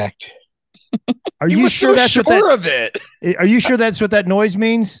incorrect. Are you sure that's what that? Are you sure that's what that noise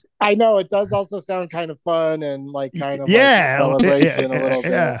means? I know it does also sound kind of fun and like a celebration a little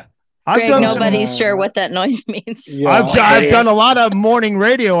bit. Yeah. Nobody's sure what that noise means. Yeah, I've done a lot of morning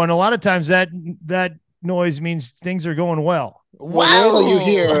radio, and a lot of times that noise means things are going well. Wow!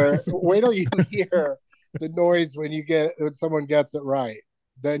 Wait till you hear the noise when someone gets it right.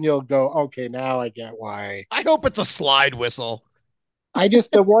 Then you'll go, okay, now I get why. I hope it's a slide whistle.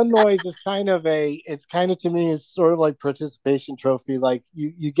 The one noise is to me is sort of like participation trophy. Like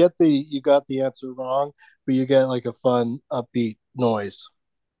you got the answer wrong, but you get like a fun upbeat noise.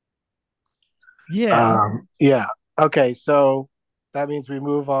 Yeah. Yeah. Okay. So that means we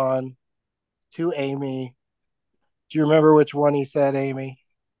move on to Amy. Do you remember which one he said, Amy?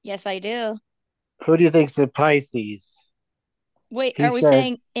 Yes, I do. Who do you think's a Pisces? Wait, are we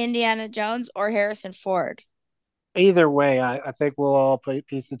saying Indiana Jones or Harrison Ford? Either way, I think we'll all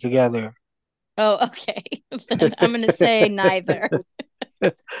piece it together. Oh, okay. Then I'm going to say neither.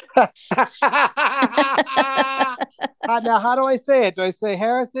 Now, how do I say it? Do I say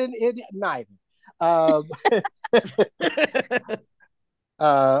Harrison? Neither.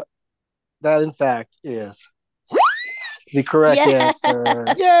 That, in fact, is the correct answer.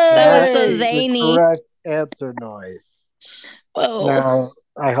 Yeah, that was so zany. The correct answer noise. Whoa. Now,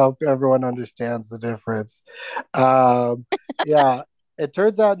 I hope everyone understands the difference. Yeah, it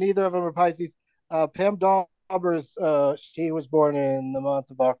turns out neither of them are Pisces. Pam Dauber's, she was born in the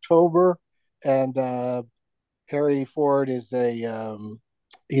month of October, and Harry Ford is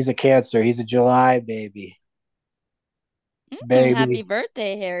he's a Cancer. He's a July baby. Baby. Happy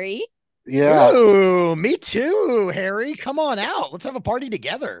birthday, Harry. Yeah. Ooh, me too, Harry. Come on out. Let's have a party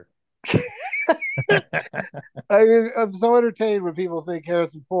together. I mean, I'm so entertained when people think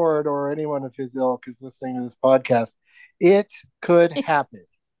Harrison Ford or anyone of his ilk is listening to this podcast. It could happen.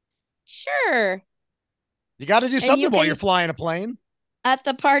 Sure. You got to do something while you're flying a plane. At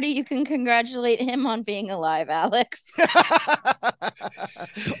the party, you can congratulate him on being alive, Alex.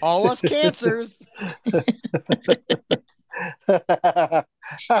 All us Cancers. You got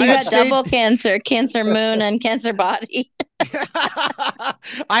double cancer moon, and cancer body.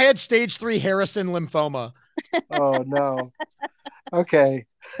 I had stage 3 Harrison lymphoma. Oh, no. Okay.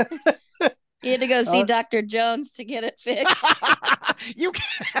 You had to go see Dr. Jones to get it fixed. You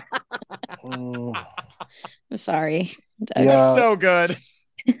can't. I'm sorry. Yeah. That's so good.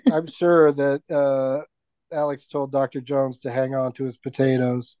 I'm sure that Alex told Dr. Jones to hang on to his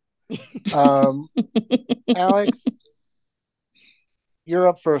potatoes. Alex, you're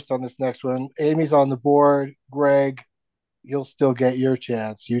up first on this next one. Amy's on the board. Greg, you'll still get your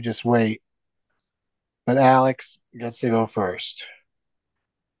chance. You just wait. But Alex gets to go first.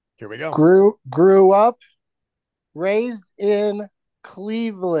 Here we go. Grew up, raised in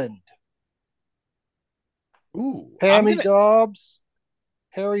Cleveland. Ooh. Pammy Dobbs,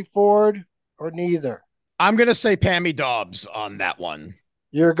 Harry Ford, or neither? I'm gonna say Pammy Dobbs on that one.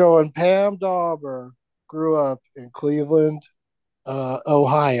 You're going Pam Dauber grew up in Cleveland,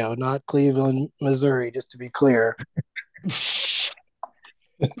 Ohio, not Cleveland, Missouri, just to be clear.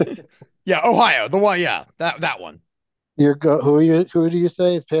 Yeah, Ohio, the one. Yeah, that one. Who do you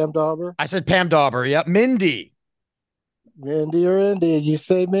say is Pam Dauber? I said Pam Dauber. Yep, Mindy. Mindy or Indy? You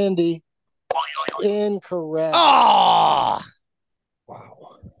say Mindy. Incorrect. Oh, wow.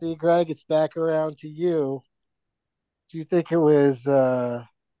 See, Greg, it's back around to you. Do you think it was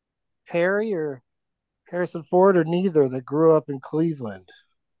Harry or Harrison Ford or neither that grew up in Cleveland?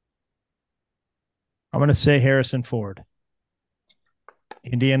 I'm going to say Harrison Ford.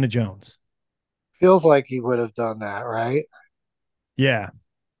 Indiana Jones. Feels like he would have done that, right? Yeah.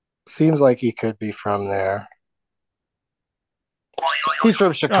 Seems like he could be from there. He's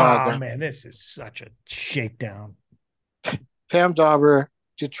from Chicago. Oh, man, this is such a shakedown. Pam Dauber,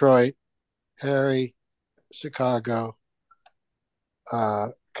 Detroit. Harry, Chicago.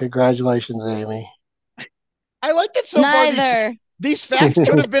 Congratulations, Amy. I like it so Neither. far. These facts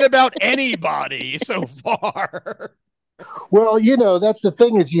could have been about anybody so far. Well, that's the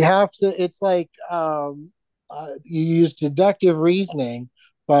thing is you have to. It's like you use deductive reasoning,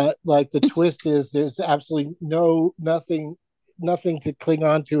 but like the twist is there's absolutely nothing to cling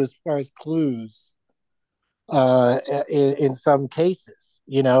on to as far as clues. In some cases,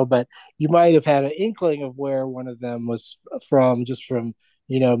 but you might have had an inkling of where one of them was from, just from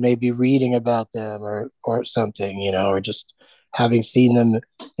maybe reading about them or something, or just having seen them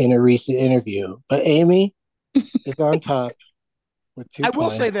in a recent interview. But Amy is on top with 2 points. I will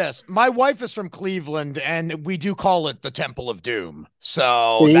say this: my wife is from Cleveland, and we do call it the Temple of Doom.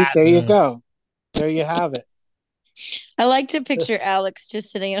 So there you go. There you have it. I like to picture Alex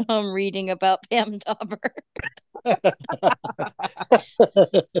just sitting at home reading about Pam Dauber.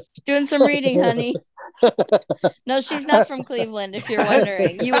 Doing some reading, honey. No, she's not from Cleveland, if you're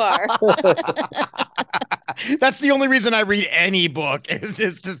wondering. You are. That's the only reason I read any book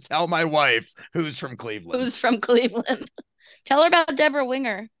is to tell my wife who's from Cleveland. Who's from Cleveland. Tell her about Deborah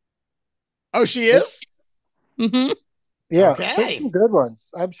Winger. Oh, she is? Mm-hmm. Yeah, okay. There's some good ones.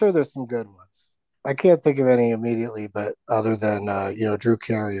 I'm sure there's some good ones. I can't think of any immediately, but other than Drew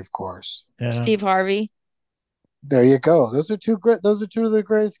Carey, of course. Yeah. Steve Harvey. There you go. Those are two of the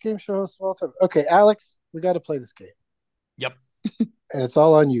greatest game show hosts of all time. Okay, Alex, we got to play this game. Yep. And it's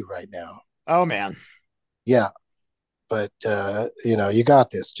all on you right now. Oh man. Yeah, but you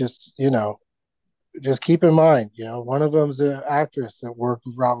got this. Just keep in mind, one of them's an actress that worked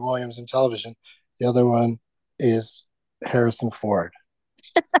with Robin Williams in television. The other one is Harrison Ford.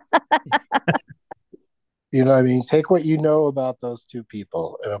 You know what I mean? Take what you know about those two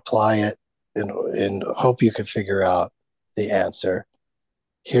people and apply it and hope you can figure out the answer.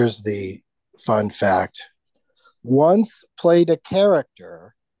 Here's the fun fact. Once played a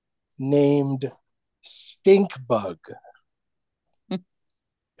character named Stinkbug.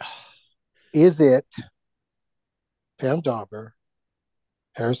 Is it Pam Dauber,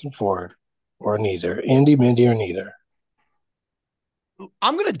 Harrison Ford, or neither? Indy, Mindy, or neither?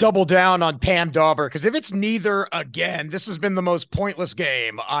 I'm going to double down on Pam Dauber because if it's neither again, this has been the most pointless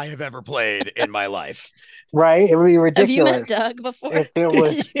game I have ever played in my life. Right? It would be ridiculous. Have you met Doug before? If it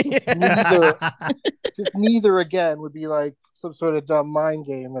was neither, just neither again would be like some sort of dumb mind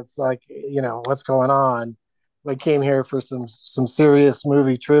game. That's like, what's going on? I came here for some serious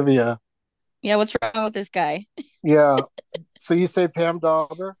movie trivia. Yeah, what's wrong with this guy? Yeah. So you say Pam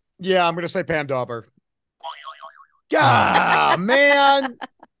Dauber? Yeah, I'm going to say Pam Dauber. God, man.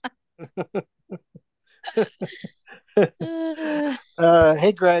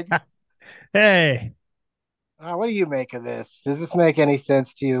 Hey, Greg. Hey. What do you make of this? Does this make any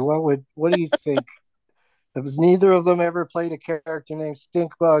sense to you? What do you think? Has neither of them ever played a character named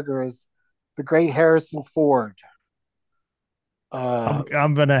Stinkbug or is the great Harrison Ford?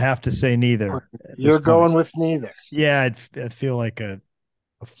 I'm going to have to say neither. You're going with neither. Yeah, I feel like a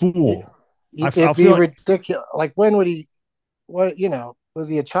fool. It'd be ridiculous. Like, when would he? What was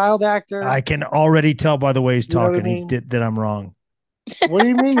he a child actor? I can already tell by the way he's talking. I mean? That I'm wrong. What do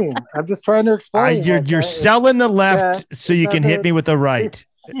you mean? I'm just trying to explain. You're selling the left so you can hit me with the right.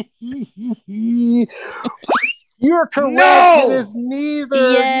 You're correct. No! It is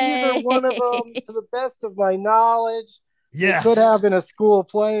neither one of them, to the best of my knowledge. Yes. It could have been a school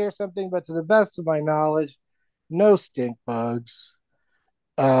play or something, but to the best of my knowledge, no stink bugs.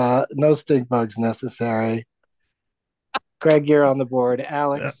 No stink bugs necessary. Greg, you're on the board.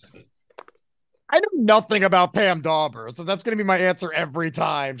 Alex, I know nothing about Pam Dauber, so that's going to be my answer every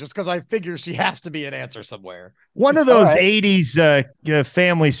time, just because I figure she has to be an answer somewhere. One of those 80s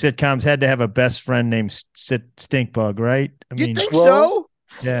family sitcoms had to have a best friend named Stinkbug, right? You think so?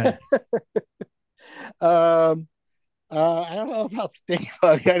 Yeah. I don't know about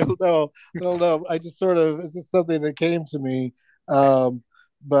Stinkbug. I don't know. I just sort of, it's just something that came to me.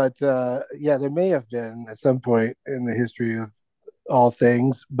 But yeah, there may have been at some point in the history of all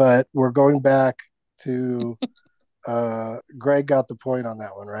things, but we're going back to Greg got the point on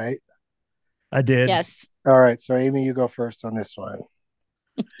that one, right? I did. Yes. All right. So Amy, you go first on this one.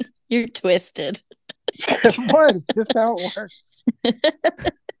 You're twisted. What? It's just how it works.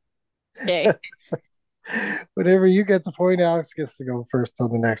 Okay. Whenever you get the point, Alex gets to go first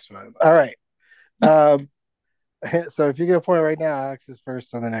on the next one. All right. So if you get a point right now, Alex is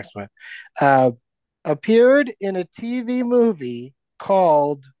first on the next one. Appeared in a TV movie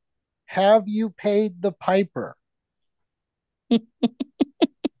called Have You Paid the Piper?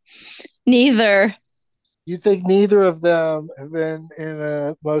 Neither. You think neither of them have been in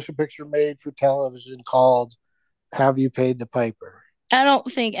a motion picture made for television called Have You Paid the Piper? I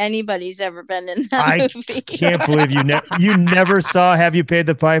don't think anybody's ever been in that movie. I can't believe you never saw Have You Paid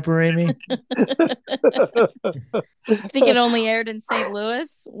the Piper, Amy? I think it only aired in St.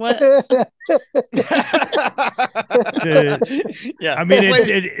 Louis. What? Yeah, I mean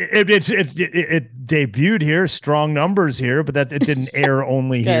it debuted here, strong numbers here, but that it didn't air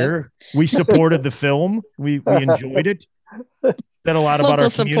only here. We supported the film. We enjoyed it. Said a lot about Local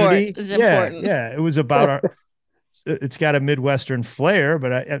our community. support is important. Yeah, it was about our. It's got a Midwestern flair,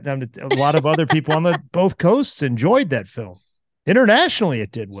 but a lot of other people on both coasts enjoyed that film. Internationally,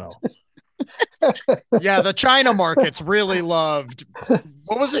 it did well. Yeah, the China markets really loved.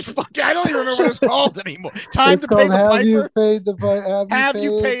 What was it? I don't even remember what it was called anymore. It's called Have You Paid the Piper? Have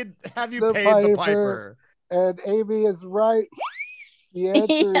you paid the piper? And Amy is right. The answer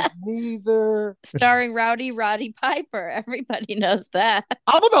is neither. Starring Rowdy Roddy Piper. Everybody knows that.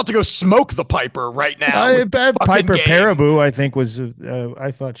 I'm about to go smoke the Piper right now. Piper Paraboo, I think, was.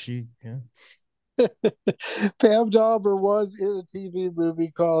 I thought she. Yeah. Pam Dauber was in a TV movie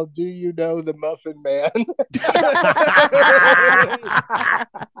called Do You Know the Muffin Man?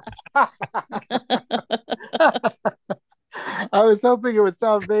 I was hoping it would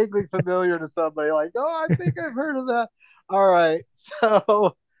sound vaguely familiar to somebody, like, oh, I think I've heard of that. All right.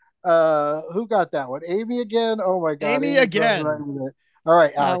 So who got that one? Amy again? Oh my God. Amy again. Right with it. All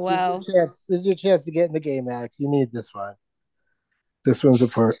right, Alex. Oh, wow. This is your chance to get in the game, Alex. You need this one. This one's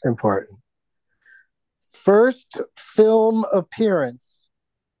important. First film appearance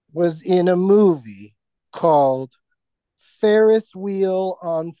was in a movie called Ferris Wheel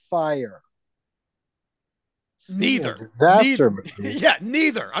on Fire. Neither. Disaster neither. Yeah,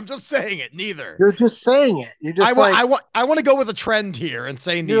 neither. I'm just saying it. Neither. You're just saying it. You're just I want to go with a trend here and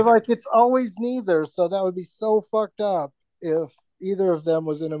say neither. You're like, it's always neither. So that would be so fucked up if either of them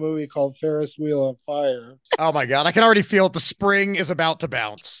was in a movie called Ferris Wheel on Fire. Oh my God. I can already feel it. The spring is about to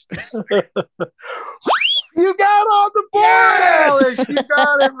bounce. You got on the board, yes! Alex. You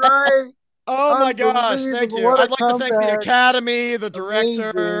got it right. Oh my gosh. Thank you. I'd like to thank the Academy, the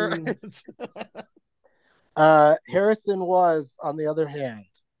director. Harrison was, on the other hand,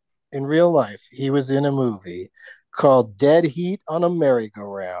 in real life, he was in a movie called Dead Heat on a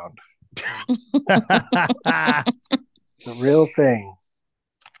Merry-Go-Round. The real thing.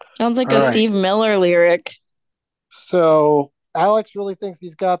 Sounds like a Steve Miller lyric. So Alex really thinks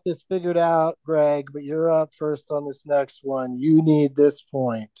he's got this figured out, Greg, but you're up first on this next one. You need this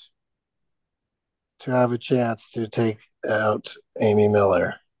point to have a chance to take out Amy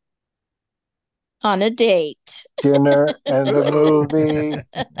Miller. On a date. Dinner and the movie.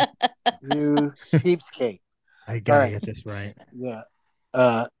 You cheapskate. I gotta get this right. Yeah.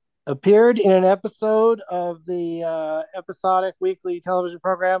 Appeared in an episode of the episodic weekly television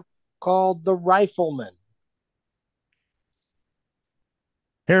program called The Rifleman.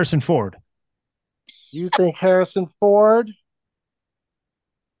 Harrison Ford. You think Harrison Ford,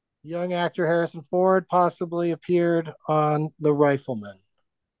 young actor Harrison Ford, possibly appeared on The Rifleman?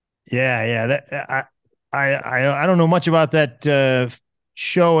 Yeah. That I don't know much about that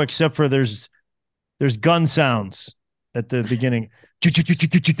show except for there's gun sounds at the beginning.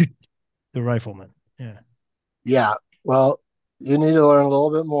 The Rifleman. Yeah. Yeah. Well, you need to learn a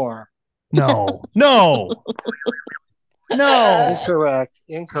little bit more. No.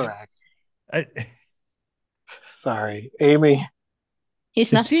 Incorrect. Sorry, Amy.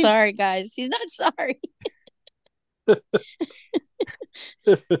 He's not sorry, guys. He's not sorry.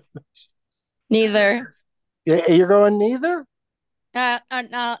 Neither. You're going neither? No,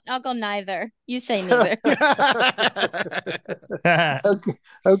 no, I'll go neither. You say neither.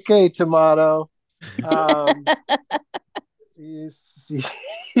 Okay, Tomato.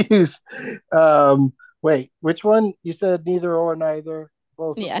 Wait, which one? You said neither or neither.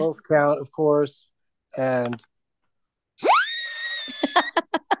 Both count, of course. And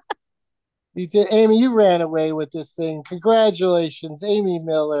you did, Amy. You ran away with this thing. Congratulations, Amy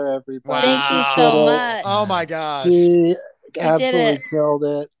Miller, everybody. Thank you so much. Oh my gosh. She I absolutely did it. killed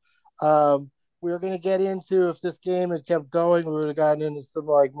it. We were going to get into, if this game had kept going, we would have gotten into some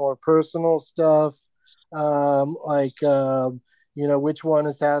like more personal stuff, which one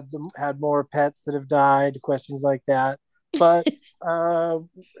has had more pets that have died, questions like that. But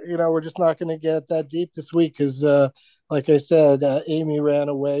we're just not going to get that deep this week because, like I said, Amy ran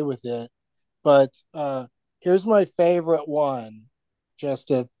away with it. But here's my favorite one, just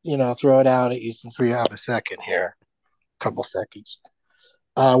to throw it out at you since we have a second here, a couple seconds.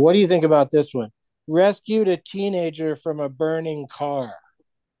 What do you think about this one? Rescued a teenager from a burning car.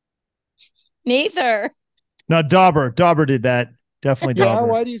 Neither. No, Dauber did that. Definitely Yeah, Dauber.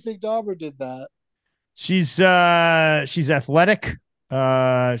 why do you think Dauber did that? She's athletic.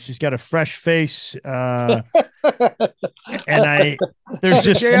 She's got a fresh face. And there's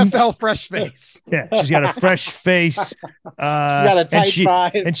just JFL fresh face. Yeah, she's got a fresh face. She's got a tight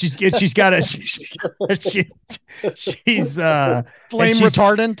five. And she's got a she's flame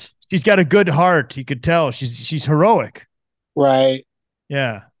retardant. She's got a good heart. You could tell she's heroic. Right.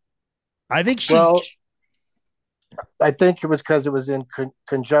 Yeah. I think I think it was because it was in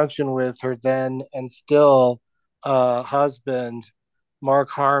conjunction with her then and still husband, Mark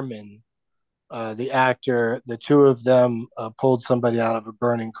Harmon, the actor. The two of them pulled somebody out of a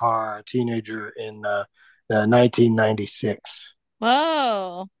burning car, a teenager, in 1996.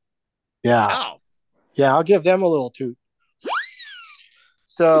 Whoa. Yeah. Wow. Yeah, I'll give them a little toot.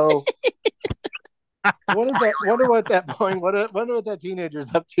 So wonder what that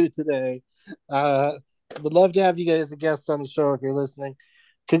teenager's up to today. Would love to have you guys as a guest on the show if you're listening.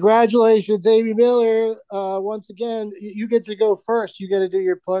 Congratulations, Amy Miller. Once again, you get to go first. You got to do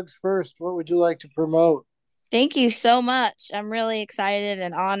your plugs first. What would you like to promote? Thank you so much. I'm really excited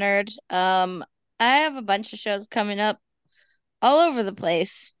and honored. I have a bunch of shows coming up all over the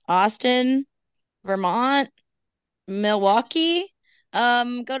place. Austin, Vermont, Milwaukee.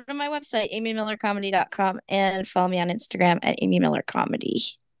 Go to my website, amymillercomedy.com, and follow me on Instagram at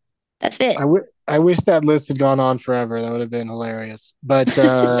amymillercomedy. That's it. I wish that list had gone on forever. That would have been hilarious. But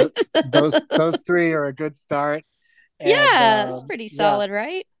those three are a good start. And, that's pretty solid,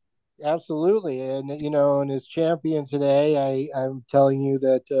 right? Absolutely. And and as champion today, I'm telling you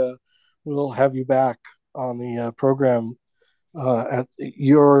that we'll have you back on the program at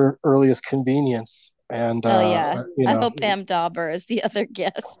your earliest convenience. And I hope Pam Dauber is the other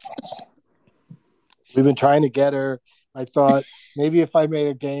guest. We've been trying to get her. I thought maybe if I made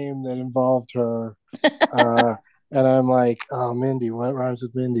a game that involved her, and I'm like, oh, Mindy, what rhymes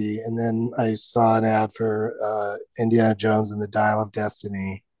with Mindy? And then I saw an ad for Indiana Jones and the Dial of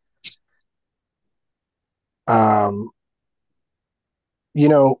Destiny. So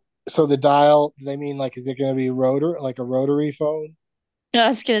the dial, they mean like, is it going to be like a rotary phone? No,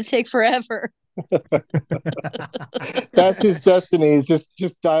 it's going to take forever. That's his destiny. He's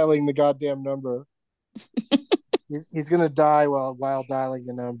just dialing the goddamn number. He's gonna die while dialing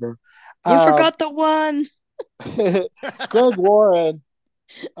the number. You forgot the one. Greg Warren,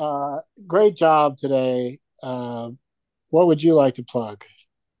 great job today. What would you like to plug?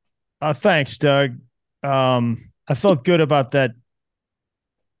 Thanks, Doug. I felt good about that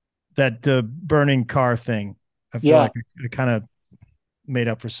burning car thing. I feel like I kind of made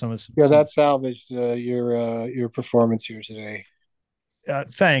up for some of that salvaged your performance here today.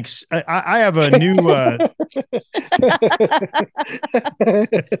 Thanks. I have a new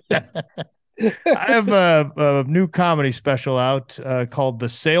I have a new comedy special out called The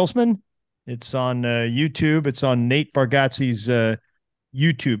Salesman. It's on YouTube. It's on Nate Bargatze's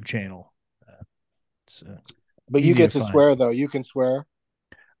YouTube channel. But you get to swear though. You can swear.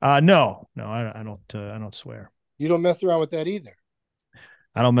 No, I don't swear. You don't mess around with that either.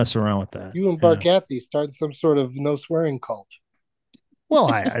 I don't mess around with that. You and Bargatze started some sort of no swearing cult. Well,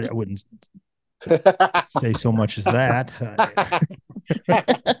 I wouldn't say so much as that.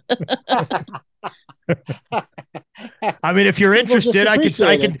 I mean, if you're interested, I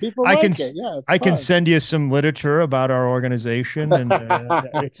can send you some literature about our organization, and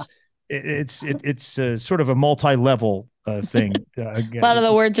it's sort of a multi-level thing. A lot of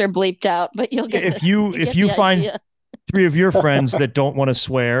the words are bleeped out, but you'll get if you find idea. 3 of your friends that don't want to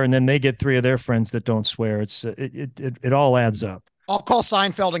swear, and then they get 3 of their friends that don't swear. It all adds up. I'll call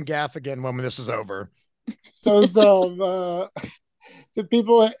Seinfeld and Gaff again when this is over. Those the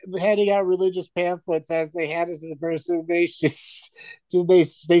people handing out religious pamphlets as they hand it to the person, they should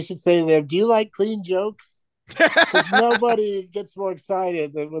say to them, "Do you like clean jokes?" Because nobody gets more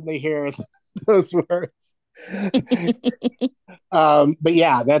excited than when they hear those words. But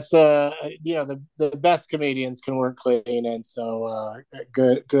yeah, that's the best comedians can work clean, and so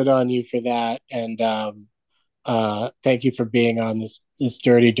good on you for that, and thank you for being on this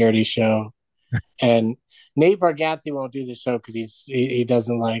dirty show. And Nate Bargatze won't do the show because he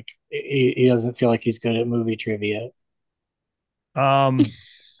doesn't feel like he's good at movie trivia.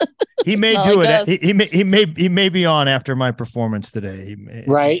 He may do it. He may be on after my performance today.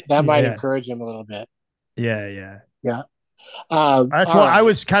 Right, that might encourage him a little bit. Yeah. That's why I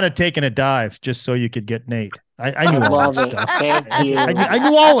was kind of taking a dive just so you could get Nate. I knew all that stuff. Thank you. I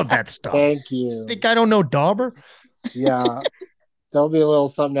knew all of that stuff. Thank you. Think I don't know Dauber? Yeah. There'll be a little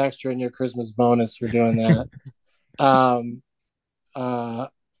something extra in your Christmas bonus for doing that.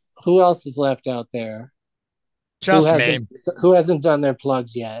 Who else is left out there? Just me. Who hasn't done their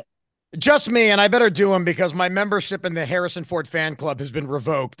plugs yet? Just me, and I better do them because my membership in the Harrison Ford fan club has been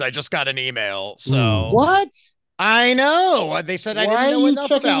revoked. I just got an email. So what? I know. They said I didn't know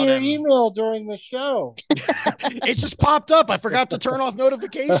enough about it. Why are you checking your email during the show? It just popped up. I forgot to turn off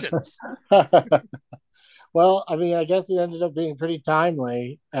notifications. Well, I mean, I guess it ended up being pretty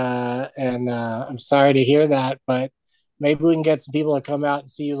timely, and I'm sorry to hear that, but maybe we can get some people to come out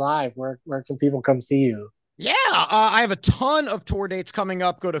and see you live. Where can people come see you? Yeah, I have a ton of tour dates coming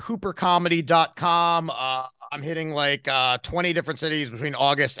up. Go to hoopercomedy.com. I'm hitting like 20 different cities between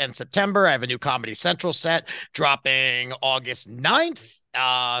August and September. I have a new Comedy Central set dropping August 9th.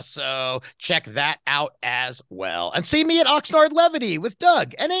 So check that out as well. And see me at Oxnard Levity with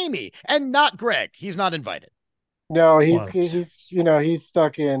Doug and Amy and not Greg. He's not invited. No, he's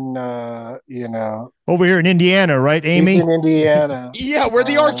stuck in over here in Indiana, right, Amy? He's in Indiana. Yeah, where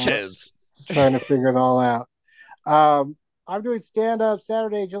the arch is. Trying to figure it all out. I'm doing stand-up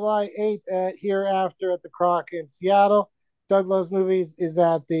Saturday, July 8th at Hereafter at the Croc in Seattle. Doug Loves Movies is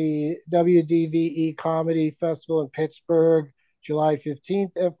at the WDVE Comedy Festival in Pittsburgh, July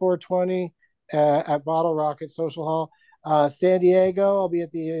 15th at 420 at Bottle Rocket Social Hall. San Diego, I'll be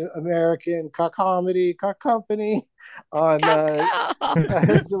at the American Comedy Company on July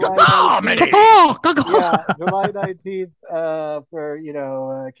 19th for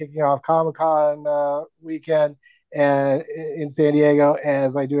kicking off Comic-Con weekend in San Diego,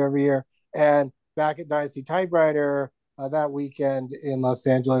 as I do every year, and back at Dynasty Typewriter that weekend in Los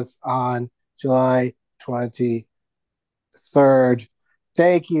Angeles on July 23rd.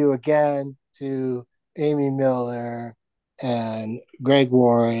 Thank you again to Amy Miller and Greg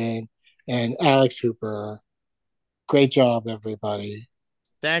Warren and Alex Hooper. Great job, everybody.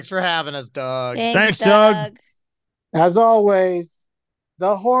 Thanks for having us, Doug. Thanks, Doug. As always,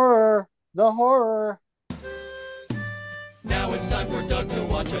 the horror. Now it's time for Doug to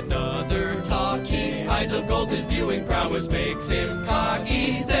watch another talkie. Eyes of gold, his viewing prowess makes him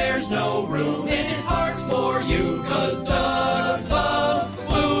cocky. There's no room in his